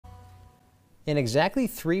In exactly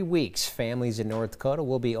 3 weeks, families in North Dakota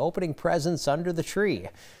will be opening presents under the tree.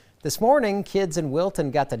 This morning, kids in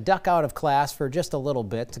Wilton got to duck out of class for just a little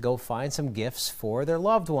bit to go find some gifts for their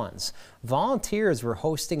loved ones. Volunteers were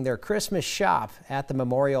hosting their Christmas shop at the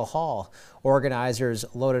Memorial Hall. Organizers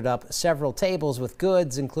loaded up several tables with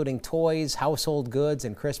goods, including toys, household goods,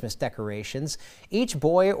 and Christmas decorations. Each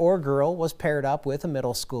boy or girl was paired up with a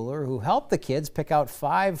middle schooler who helped the kids pick out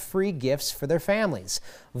 5 free gifts for their families.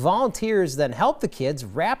 Volunteers then helped the kids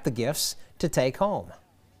wrap the gifts to take home.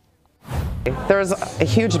 There's a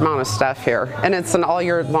huge amount of stuff here, and it's an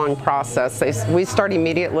all-year-long process. We start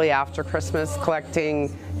immediately after Christmas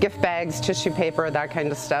collecting gift bags, tissue paper, that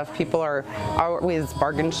kind of stuff. People are always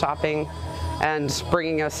bargain shopping and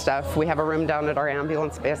bringing us stuff. We have a room down at our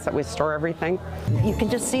ambulance base that we store everything. You can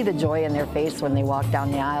just see the joy in their face when they walk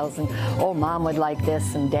down the aisles and, oh, Mom would like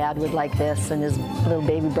this, and Dad would like this, and his little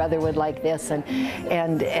baby brother would like this, and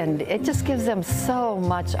it just gives them so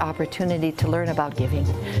much opportunity to learn about giving.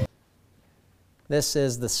 This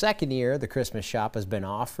is the second year the Christmas shop has been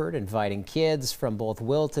offered, inviting kids from both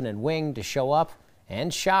Wilton and Wing to show up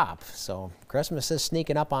and shop. So Christmas is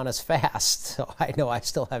sneaking up on us fast, so I know I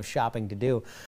still have shopping to do.